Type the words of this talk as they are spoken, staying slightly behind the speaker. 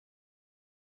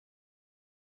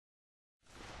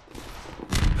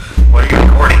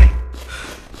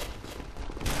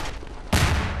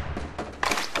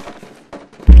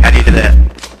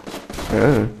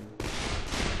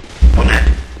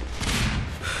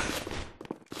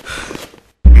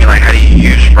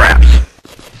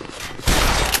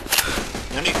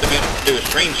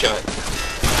screenshot.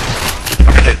 I'm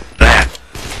gonna do that.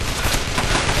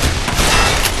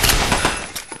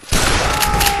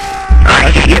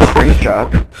 I can get a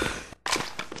Screenshot.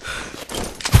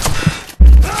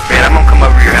 Man, I'm gonna come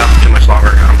over to your house too much longer.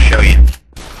 I'm gonna show you.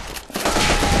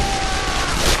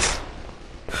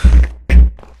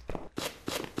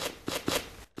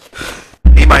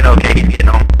 He might know Katie's getting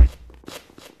on.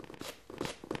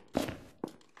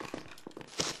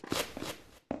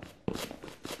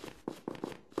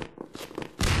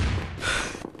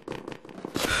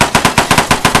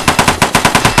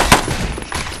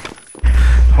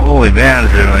 Holy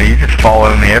Banzuma, you just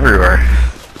following me everywhere.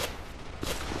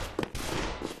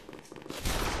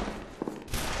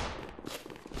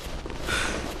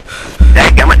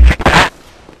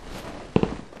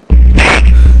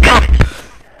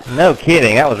 No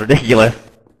kidding, that was ridiculous.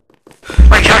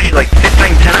 I shot you like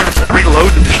 15 times,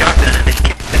 reloading the shotgun and it's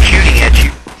shooting at you.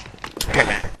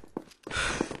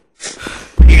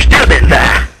 You still didn't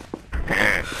die.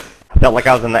 I felt like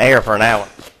I was in the air for an hour.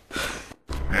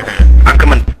 I'm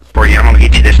coming for you, I'm gonna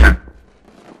get you this time.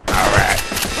 Alright.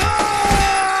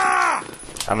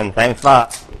 I'm in the same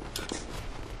spot.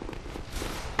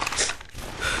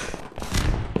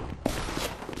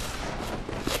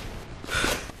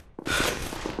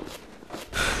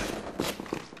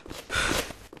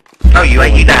 Oh, you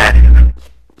ain't, you died.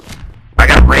 I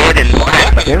got red and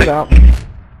black. Get it out.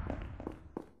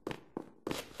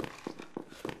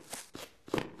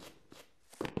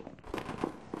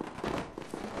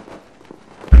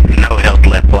 No health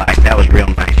left black, that was real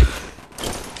nice.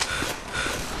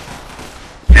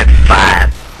 That's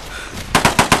 5.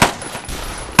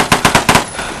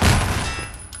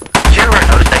 Did you ever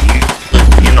notice that you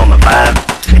end on the 5?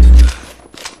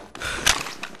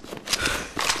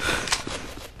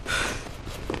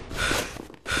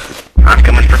 I'm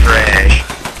coming for fresh.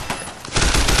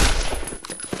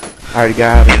 I already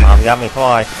got him. Mom got me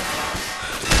twice.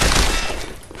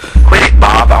 Quit it,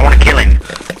 Bob. I want to kill him.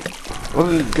 Well,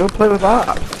 then go play with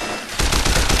Bob.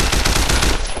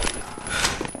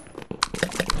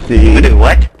 See? You do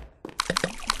what?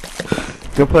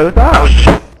 Go play with Bob.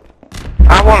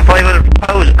 I want to play with a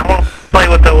pose. I want to play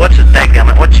with the what's his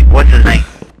dadgummit? What's his name?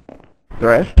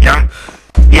 Thresh? John?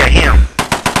 Yeah, him.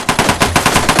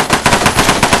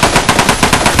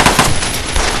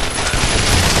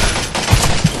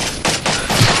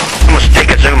 I'm gonna stick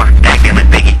a zoomer. Dadgummit,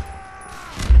 Biggie.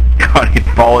 God, he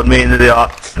followed me into the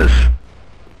office.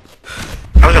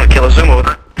 I was gonna kill a zoomer with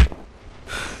it.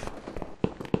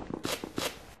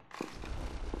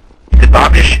 Did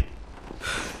Bob just?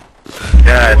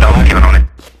 Yeah, don't count on it.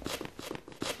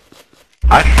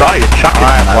 I saw you shot him.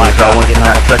 I went in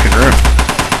that second room.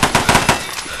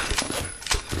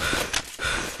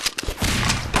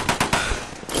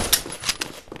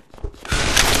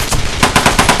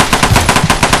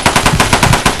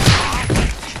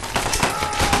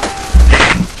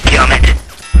 Damn it.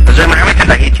 Zoomer, how many times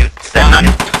I hit you? That's not it.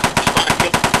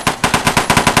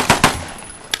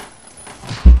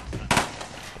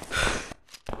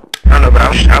 I don't know, but I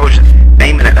was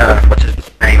aiming at, what's his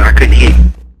name, I couldn't hit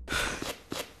him.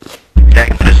 Dang,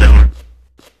 the zoomer.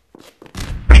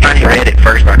 I was trying to hit it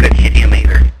first, but I couldn't hit him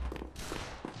either.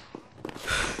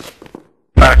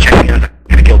 If I checked him, I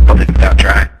could have killed public without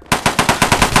trying.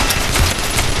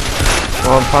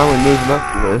 Well, I'm finally moving up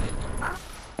the list.